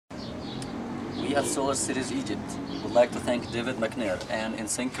We at Solar Cities Egypt would like to thank David McNair and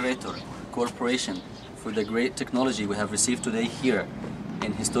Insinkerator Corporation for the great technology we have received today here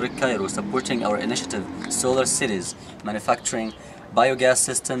in historic Cairo, supporting our initiative Solar Cities, manufacturing biogas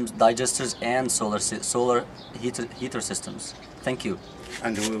systems, digesters, and solar heater systems. Thank you.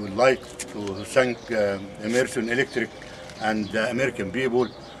 And we would like to thank Emerson Electric and the American people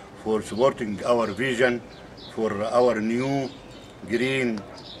for supporting our vision for our new, green,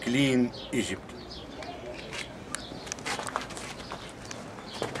 clean Egypt.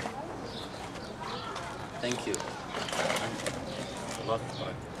 Thank you.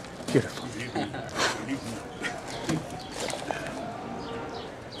 Beautiful.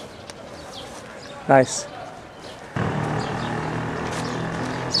 Nice.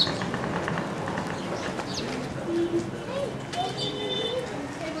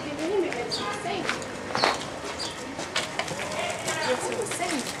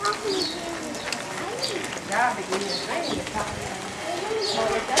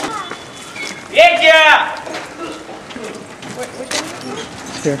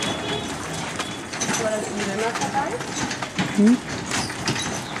 Here.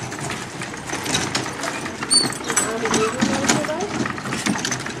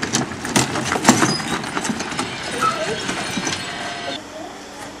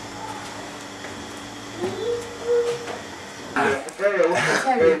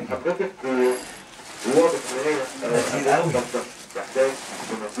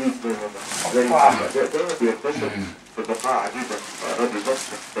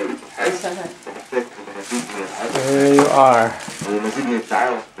 There you are.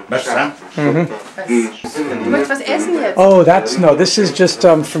 Oh, this is just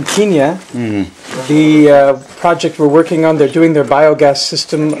from Kenya. The project we're working on, they're doing their biogas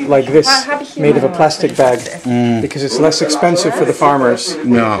system like this, made of a plastic bag, because it's less expensive for the farmers.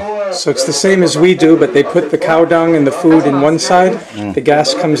 No. So it's the same as we do, but they put the cow dung and the food in one side, the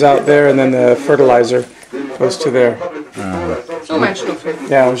gas comes out there, and then the fertilizer goes to there.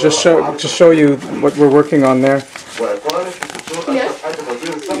 Yeah, I'll just show you what we're working on there.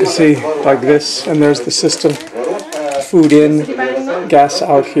 You see, like this, and there's the system. Food in, gas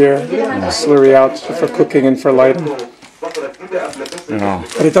out here, slurry out for cooking and for lighting.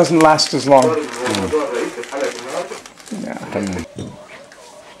 But it doesn't last as long. Yeah.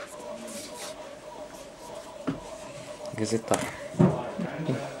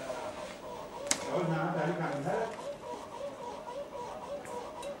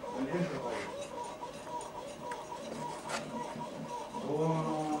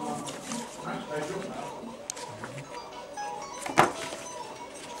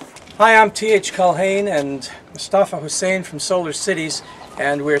 Hi, I'm T.H. Culhane and Mustafa Hussein from Solar Cities,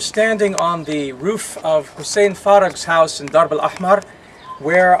 and we're standing on the roof of Hussein Farag's house in Darb al-Ahmar,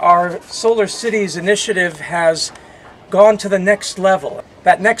 where our Solar Cities initiative has gone to the next level.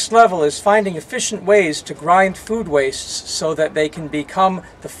 That next level is finding efficient ways to grind food wastes so that they can become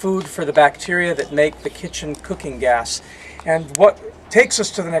the food for the bacteria that make the kitchen cooking gas. And what takes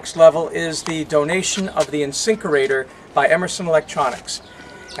us to the next level is the donation of the Insinkerator by Emerson Electronics.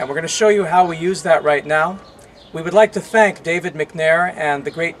 And we're going to show you how we use that right now. We would like to thank David McNair and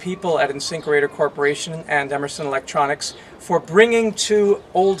the great people at Insinkerator Corporation and Emerson Electronics for bringing to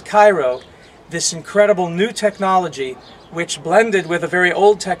Old Cairo this incredible new technology, which blended with a very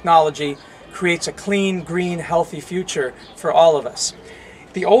old technology creates a clean, green, healthy future for all of us.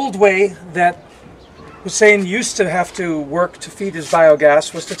 The old way that Hussein used to have to work to feed his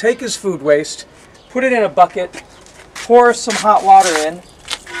biogas was to take his food waste, put it in a bucket, pour some hot water in,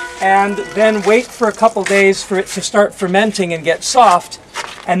 and then wait for a couple days for it to start fermenting and get soft,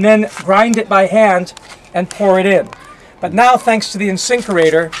 and then grind it by hand and pour it in. But now, thanks to the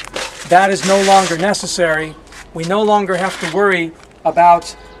Insinkerator, that is no longer necessary. We no longer have to worry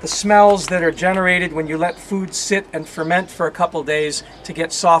about the smells that are generated when you let food sit and ferment for a couple days to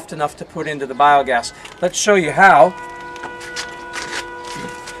get soft enough to put into the biogas. Let's show you how.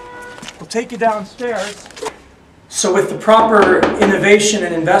 We'll take you downstairs. So with the proper innovation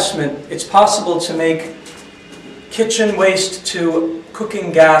and investment, it's possible to make kitchen waste to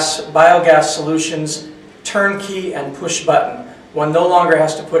cooking gas, biogas solutions turnkey and push button. One no longer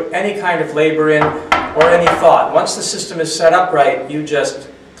has to put any kind of labor in or any thought. Once the system is set up right, you just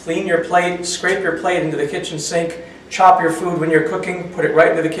clean your plate, scrape your plate into the kitchen sink, chop your food when you're cooking, put it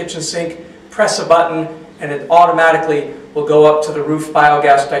right into the kitchen sink, press a button, and it automatically will go up to the roof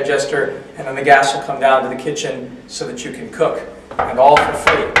biogas digester, and then the gas will come down to the kitchen so that you can cook, and all for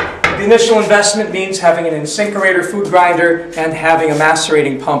free. The initial investment means having an Insinkerator food grinder and having a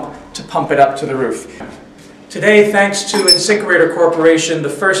macerating pump to pump it up to the roof. Today, thanks to Insinkerator Corporation, the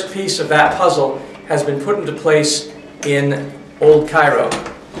first piece of that puzzle has been put into place in Old Cairo.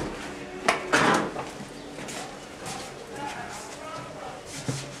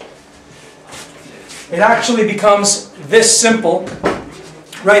 It actually becomes this simple.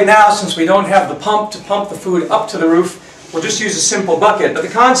 Right now, since we don't have the pump to pump the food up to the roof, we'll just use a simple bucket. But the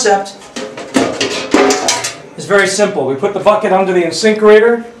concept is very simple. We put the bucket under the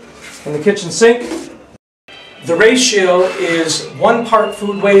Insinkerator in the kitchen sink. The ratio is 1 part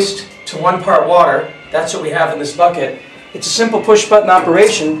food waste to 1 part water. That's what we have in this bucket. It's a simple push-button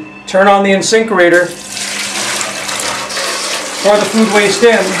operation. Turn on the Insinkerator, pour the food waste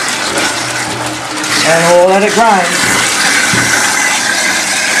in, and we'll let it grind.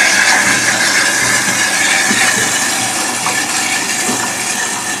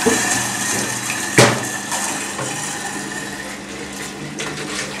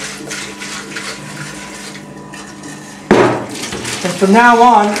 And from now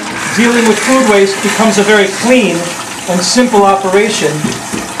on, dealing with food waste becomes a very clean and simple operation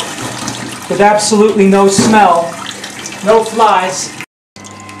with absolutely no smell, no flies.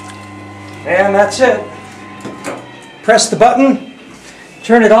 And that's it. Press the button,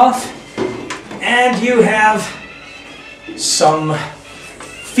 turn it off, and you have some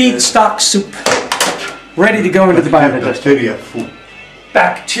feedstock soup ready to go into the biogas. Bacteria food.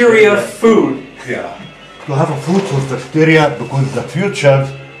 Bacteria food. Yeah. To have a food with bacteria because the future,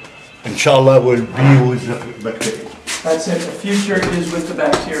 inshallah, will be with the bacteria. That's it. The future is with the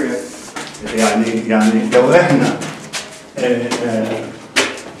bacteria. يعني لو احنا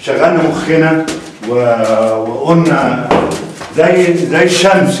شغلنا مخنا وقلنا زي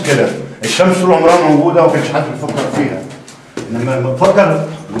الشمس كده، الشمس طول عمرها موجوده وما كانش حد بيفكر فيها. لما تفكر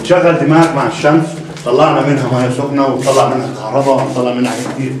وتشغل دماغك مع الشمس، طلعنا منها ميه سخنه وطلع منها كهرباء وطلع منها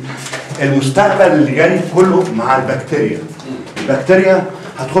حاجات كتير. المستقبل اللي جاي كله مع البكتيريا. البكتيريا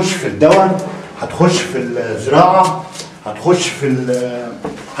هتخش في الدواء، هتخش في الزراعه، هتخش في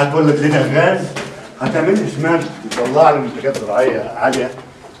هتولد لنا غاز، هتعمل لي اسمنت، تطلع لي منتجات زراعيه عاليه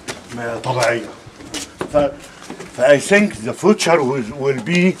طبيعيه. I think the future will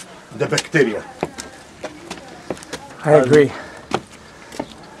be the bacteria. I agree.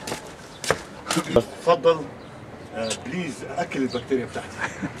 اتفضل بليز اكل البكتيريا بتاعتي.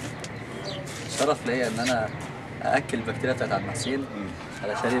 شرف ليا ان انا ااكل البكتيريا بتاعت عم حسين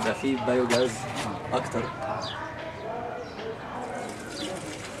علشان يبقى فيه بايوجاز اكتر.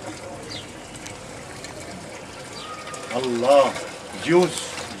 الله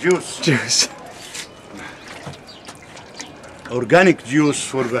juice organic juice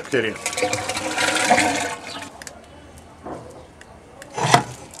for bacteria.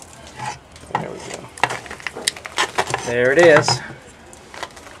 There we go. There it is.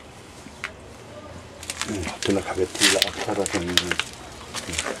 نحط لك حاجات تقيلة أكتر عشان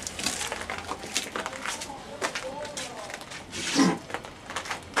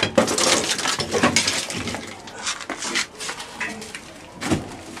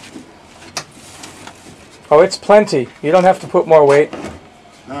Oh, it's plenty. You don't have to put more weight.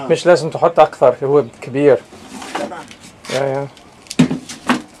 مش لازم تحط أكثر، هو كبير. Yeah.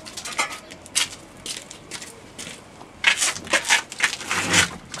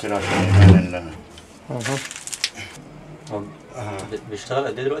 كده عشان بيشتغل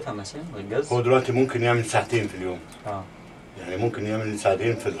قد ايه دلوقتي عم حسين الجاز؟ هو دلوقتي ممكن يعمل ساعتين في اليوم. يعني ممكن يعمل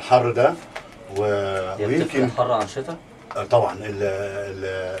ساعتين في الحر ده ويمكن الحر عن الشتاء؟ طبعا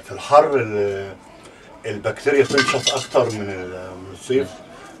في الحر البكتيريا تنشط اكتر من الصيف.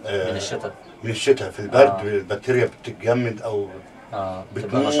 من الشتاء في البرد البكتيريا بتتجمد او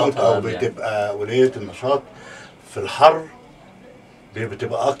بتموت او بتبقى قليله النشاط. في الحر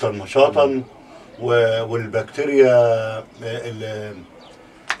بتبقى اكتر نشاطا والبكتيريا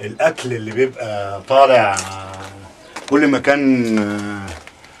الاكل اللي بيبقى طالع كل ما كان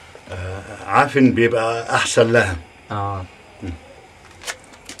عافن بيبقى احسن لها.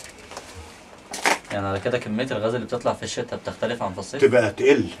 يعني على كده كمية الغاز اللي بتطلع في الشتاء بتختلف عن في الصيف؟ تبقى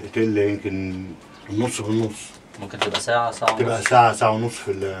تقل يمكن النص بالنص. ممكن تبقى ساعة ونص. تبقى ساعة ونص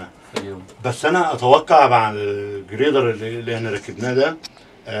في اليوم. بس أنا أتوقع مع الجريدر اللي احنا ركبناه ده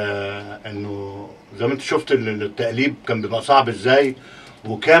إنه زي ما أنت شفت التقليب كان بيبقى صعب إزاي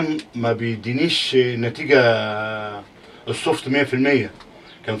وكان ما بيدينيش نتيجة السوفت 100%.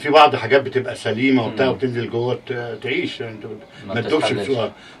 كان في بعض حاجات بتبقى سليمة وبتاع وبتنزل جوه تعيش انت ما تدوبش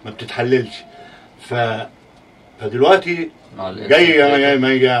بسرعة ما بتتحللش. فدلوقتي جاي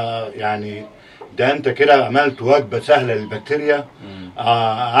يعني ده انت كده عملت وجبه سهله للبكتيريا.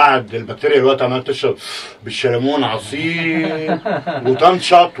 قعد البكتيريا دلوقتي عماله تشرب بالشلمون عصير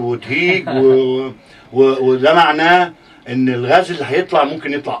وتنشط وتهيج وده معناه ان الغاز اللي هيطلع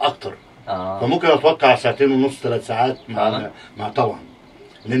ممكن يطلع اكتر. فممكن اتوقع ساعتين ونص 3 ساعات مع طبعا،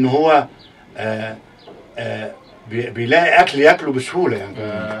 لان هو بيلاقي اكل ياكله بسهوله يعني.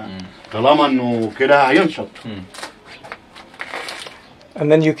 طالما انه كده هينشط. And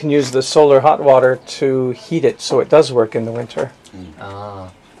then you can use the solar hot water to heat it so it does work in the winter.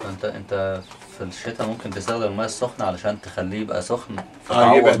 انت في الشتاء ممكن تستخدم الماء السخنة علشان تخليه يبقى سخن.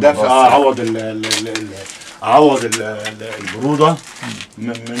 يبقى دافئ. اعوض البروده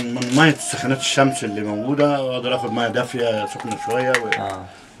من ميه سخانات الشمس اللي موجوده، واقدر اخد ميه دافيه سخنه شويه.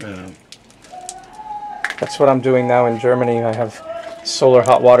 That's what I'm doing now in Germany. I have solar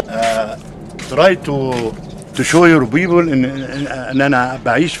hot water. Try to show your people ان انا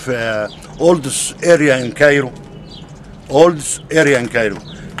بعيش في oldest area in Cairo. oldest area in Cairo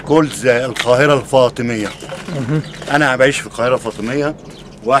called القاهرة الفاطمية. أنا بعيش في القاهرة الفاطمية.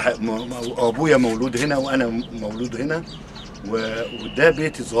 أبويا مولود هنا وأنا مولود هنا، وده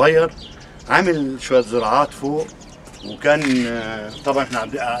بيتي صغير عامل شوية زراعات فوق. وكان طبعا احنا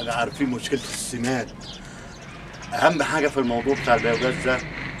عارفين مشكلة السماد. أهم حاجة في الموضوع بتاع البيوجاز ده،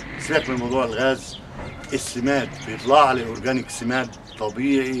 سيبك من موضوع الغاز، السماد بيطلع لي أورجانيك سماد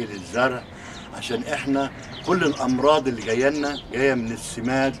طبيعي للزرع، عشان احنا كل الامراض اللي جايه لنا جايه من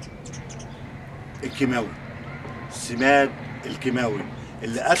السماد الكيماوي. السماد الكيماوي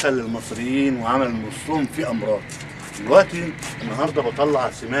اللي قتل المصريين وعمل نصهم فيه امراض. دلوقتي النهارده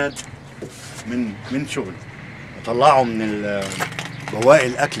بطلع سماد من شغلي، بطلعه من بواقي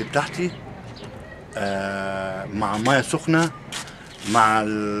الاكل بتاعتي مع ميه سخنه، مع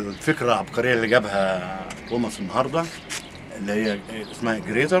الفكره العبقريه اللي جابها توماس النهارده اللي هي اسمها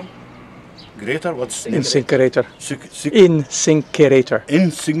جريتر. what's Insinkerator.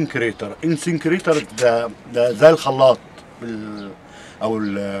 Insinkerator ده زي الخلاط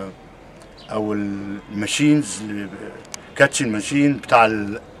او الماشينز، كاتشن ماشين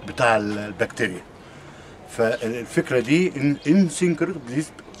بتاع البكتيريا. فالفكره دي Insinkerator.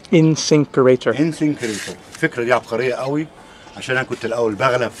 الفكره دي عبقريه قوي، عشان انا كنت الاول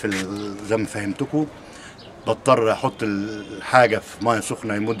بغلب زي ما فهمتكم، بضطر احط الحاجه في ميه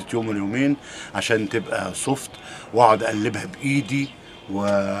سخنه لمده يوم من يومين عشان تبقى سوفت، واقعد اقلبها بايدي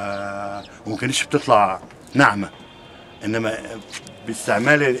وما كانتش بتطلع ناعمه. انما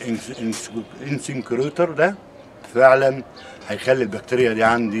باستعمال الانسينكريتور ده فعلا هيخلي البكتيريا دي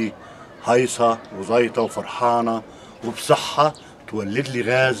عندي هايصه وزيطه وفرحانه وبصحه، تولد لي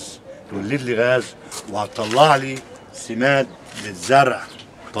غاز وهتطلع لي سماد للزرع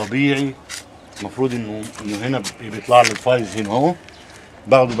طبيعي. المفروض انه هنا بيطلع لي الفايز هنا اهو،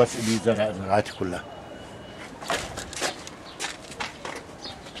 باخده بس دي زرعاتي كلها.